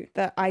so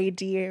the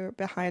idea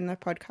behind the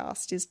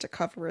podcast is to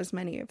cover as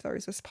many of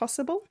those as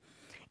possible.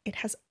 It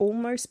has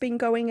almost been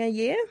going a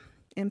year.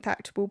 In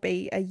fact, will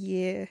be a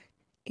year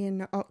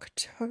in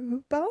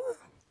October.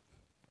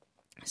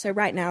 So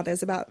right now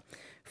there's about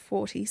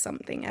 40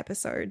 something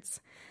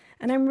episodes,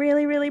 and I'm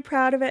really, really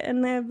proud of it.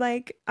 And they're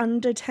like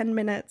under 10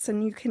 minutes,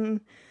 and you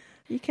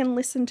can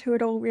listen to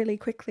it all really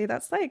quickly.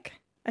 That's like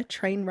a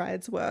train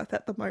ride's worth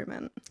at the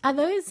moment. Are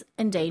those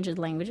endangered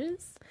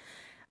languages?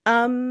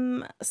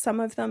 Some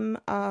of them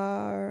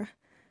are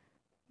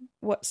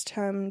what's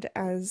termed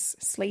as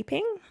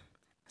sleeping.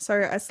 So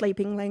a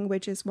sleeping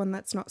language is one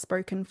that's not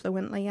spoken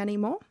fluently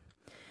anymore.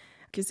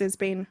 Because there's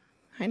been,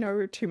 I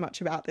know too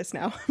much about this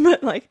now,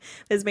 but like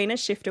there's been a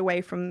shift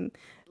away from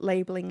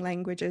labeling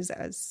languages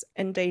as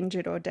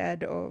endangered or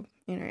dead or,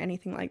 you know,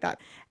 anything like that.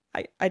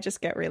 I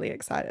just get really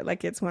excited.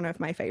 Like, it's one of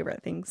my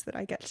favorite things that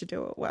I get to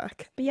do at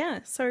work. But yeah,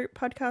 so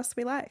podcasts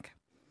we like.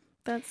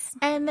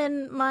 And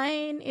then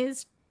mine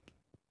is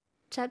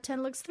Chat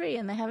 10 Looks 3,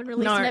 and they haven't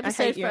released an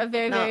episode for a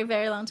very, very,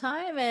 very long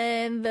time,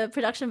 and the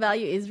production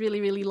value is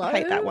really, really low. I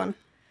hate that one.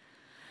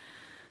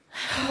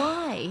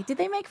 Why? Did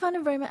they make fun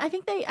of romance? I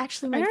think they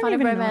actually made fun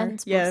of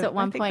romance books at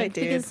one point,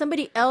 because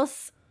somebody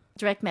else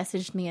direct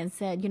messaged me and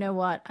said, you know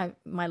what,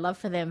 my love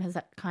for them has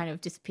kind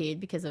of disappeared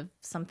because of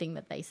something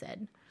that they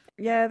said.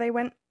 Yeah, they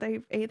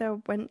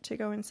either went to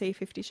go and see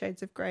 50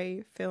 Shades of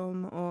Grey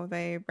film, or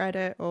they read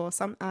it, or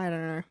I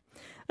don't know.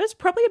 It was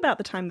probably about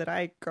the time that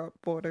I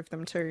got bored of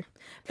them too.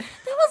 That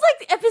was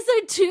like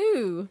episode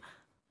 2.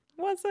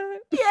 Was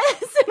it?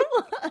 Yes, it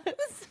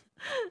was.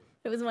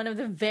 It was one of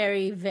the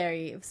very,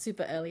 very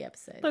super early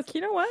episodes. Look, you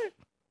know what?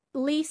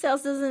 Lee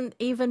Sales doesn't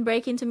even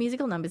break into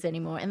musical numbers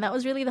anymore, and that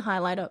was really the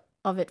highlight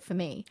of it for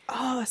me.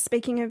 Oh,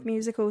 speaking of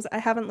musicals, I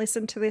haven't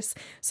listened to this,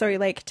 so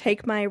like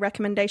take my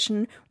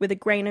recommendation with a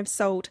grain of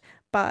salt,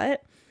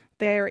 but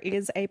there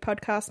is a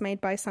podcast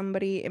made by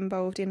somebody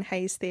involved in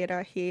Hayes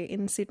Theatre here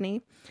in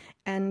Sydney,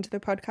 and the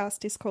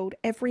podcast is called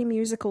Every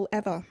Musical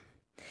Ever.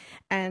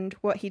 And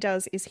what he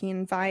does is he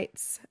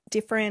invites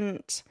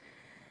different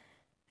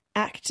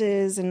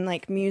actors and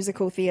like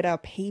musical theatre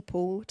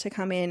people to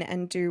come in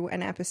and do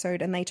an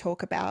episode, and they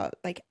talk about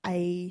like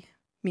a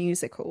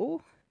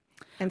musical.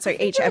 And so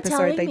each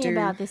episode they do. You were telling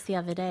me about this the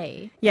other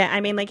day. Yeah,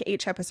 I mean, like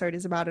each episode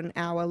is about an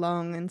hour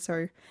long, and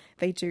so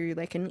they do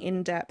like an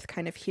in-depth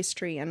kind of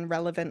history and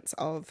relevance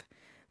of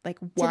like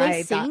why. Do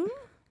they sing?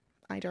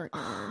 I don't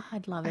know.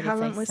 I'd love it. I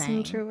haven't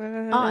listened to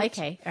it. Oh,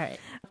 okay, all right.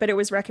 But it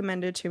was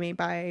recommended to me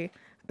by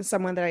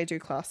someone that I do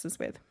classes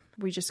with.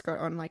 We just got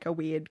on like a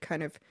weird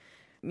kind of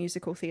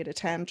musical theatre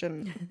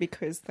tangent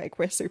because like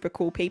we're super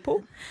cool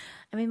people.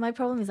 I mean, my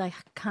problem is I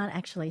can't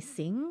actually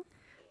sing.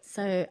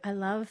 So I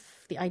love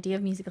the idea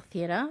of musical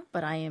theatre,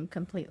 but I am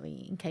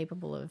completely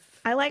incapable of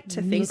I like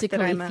to think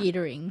that I'm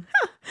theatering.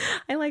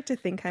 I like to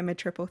think I'm a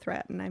triple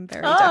threat, and I'm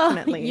very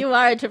definitely. You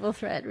are a triple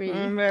threat, really.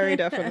 I'm very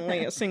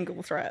definitely a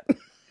single threat.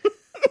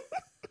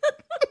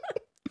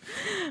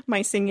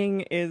 My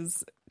singing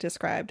is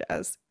described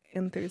as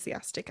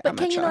enthusiastic but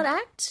amateur. Can you not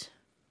act?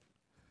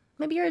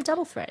 Maybe you're a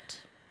double threat.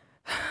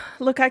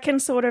 Look, I can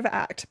sort of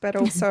act, but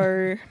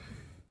also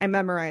I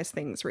memorize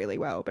things really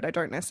well, but I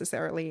don't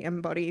necessarily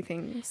embody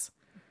things,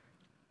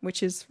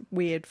 which is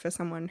weird for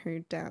someone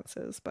who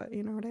dances, but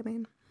you know what I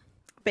mean.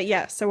 But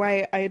yeah, so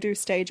I do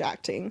stage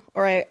acting,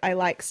 or I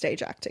like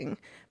stage acting,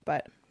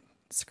 but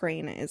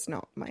screen is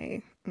not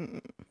my...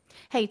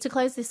 Hey, to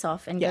close this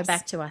off and go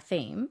back to our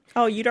theme.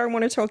 Oh, you don't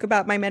want to talk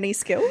about my many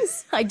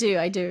skills? I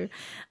do.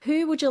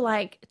 Who would you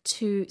like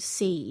to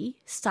see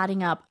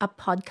starting up a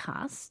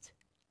podcast,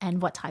 and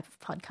what type of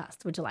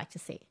podcast would you like to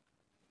see?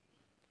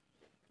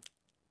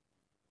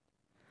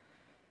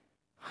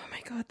 Oh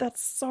my God,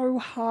 that's so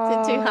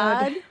hard. Is it too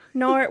hard?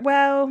 No,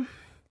 well,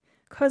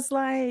 because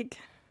like...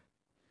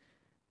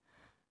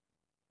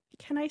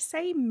 Can I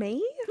say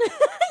me?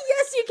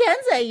 Yes, you can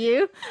say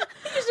you.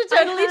 You should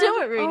totally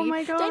do it, Rudy. Oh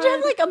my God. Don't you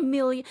have like a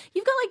million?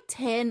 You've got like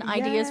 10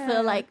 ideas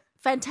for like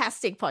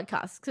fantastic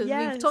podcasts, because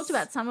we've talked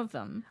about some of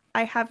them.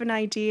 I have an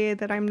idea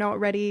that I'm not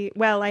ready.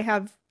 Well, I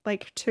have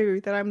like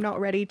 2 that I'm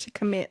not ready to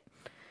commit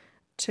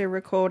to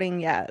recording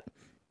yet.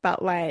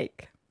 But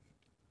like,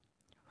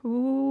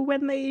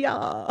 when they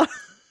are.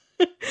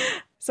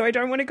 So I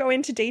don't want to go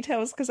into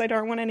details because I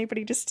don't want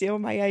anybody to steal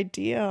my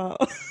idea.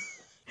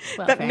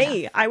 Well, but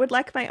me, enough. I would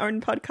like my own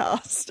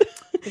podcast.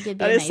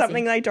 That is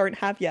something I don't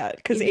have yet,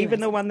 because even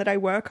the one that I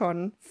work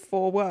on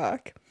for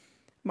work,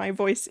 my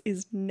voice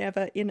is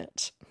never in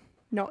it.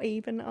 Not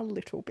even a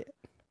little bit.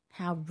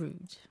 How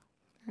rude.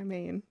 I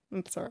mean,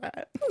 it's all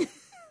right.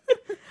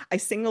 I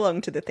sing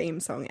along to the theme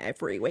song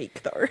every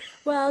week, though.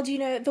 Well, do you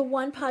know, the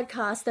one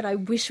podcast that I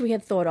wish we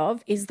had thought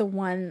of is the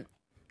one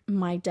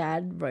My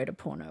Dad Wrote a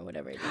Porno,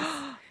 whatever it is.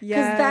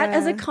 Because that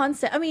as a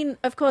concept, I mean,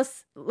 of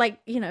course, like,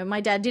 you know,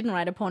 my dad didn't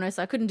write a porno,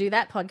 so I couldn't do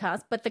that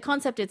podcast. But the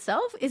concept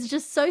itself is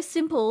just so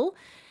simple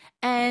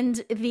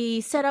and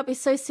the setup is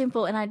so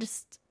simple. And I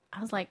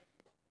was like,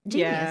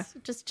 genius,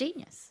 just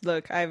genius.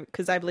 Look,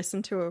 because I've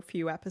listened to a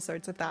few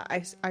episodes of that.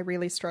 I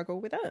really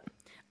struggle with it.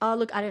 Oh,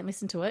 look, I didn't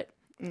listen to it.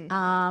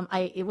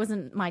 It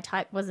wasn't my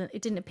type.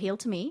 It didn't appeal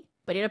to me,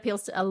 but it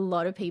appeals to a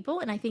lot of people.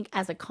 And I think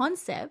as a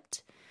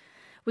concept,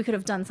 we could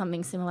have done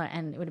something similar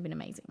and it would have been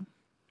amazing.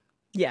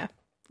 Yeah.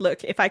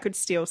 Look, if I could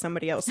steal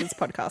somebody else's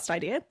podcast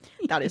idea,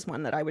 that is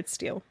one that I would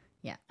steal.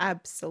 Yeah.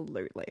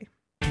 Absolutely.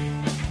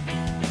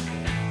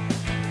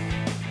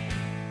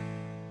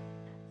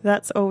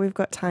 That's all we've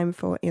got time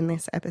for in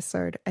this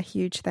episode. A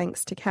huge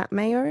thanks to Kat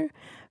Mayo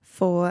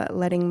for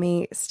letting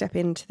me step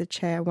into the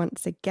chair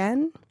once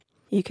again.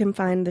 You can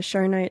find the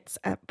show notes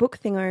at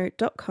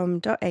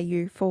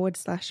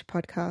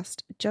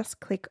bookthingo.com.au/podcast. Just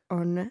click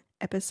on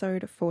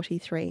episode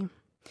 43.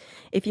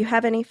 If you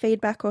have any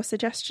feedback or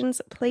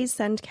suggestions, please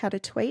send Kat a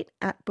tweet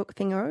at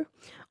bookthingo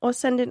or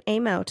send an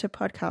email to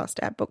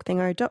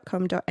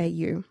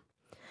podcast@bookthingo.com.au.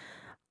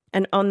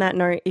 And on that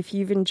note, if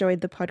you've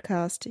enjoyed the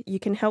podcast, you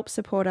can help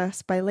support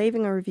us by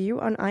leaving a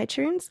review on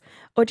iTunes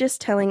or just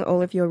telling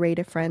all of your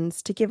reader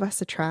friends to give us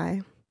a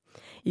try.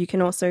 You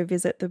can also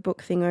visit the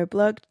Book Thingo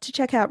blog to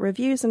check out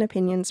reviews and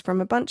opinions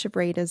from a bunch of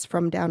readers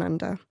from Down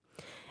Under,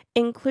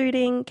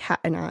 including Kat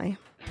and I.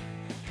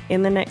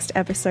 In the next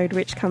episode,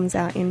 which comes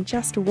out in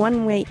just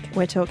 1 week,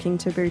 we're talking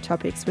taboo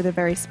topics with a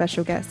very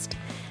special guest.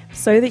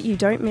 So that you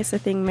don't miss a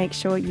thing, make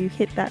sure you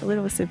hit that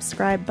little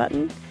subscribe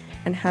button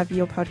and have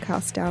your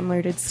podcast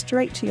downloaded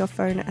straight to your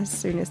phone as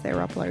soon as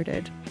they're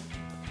uploaded.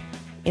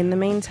 In the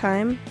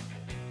meantime,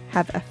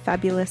 have a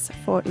fabulous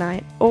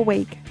fortnight or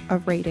week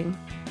of reading.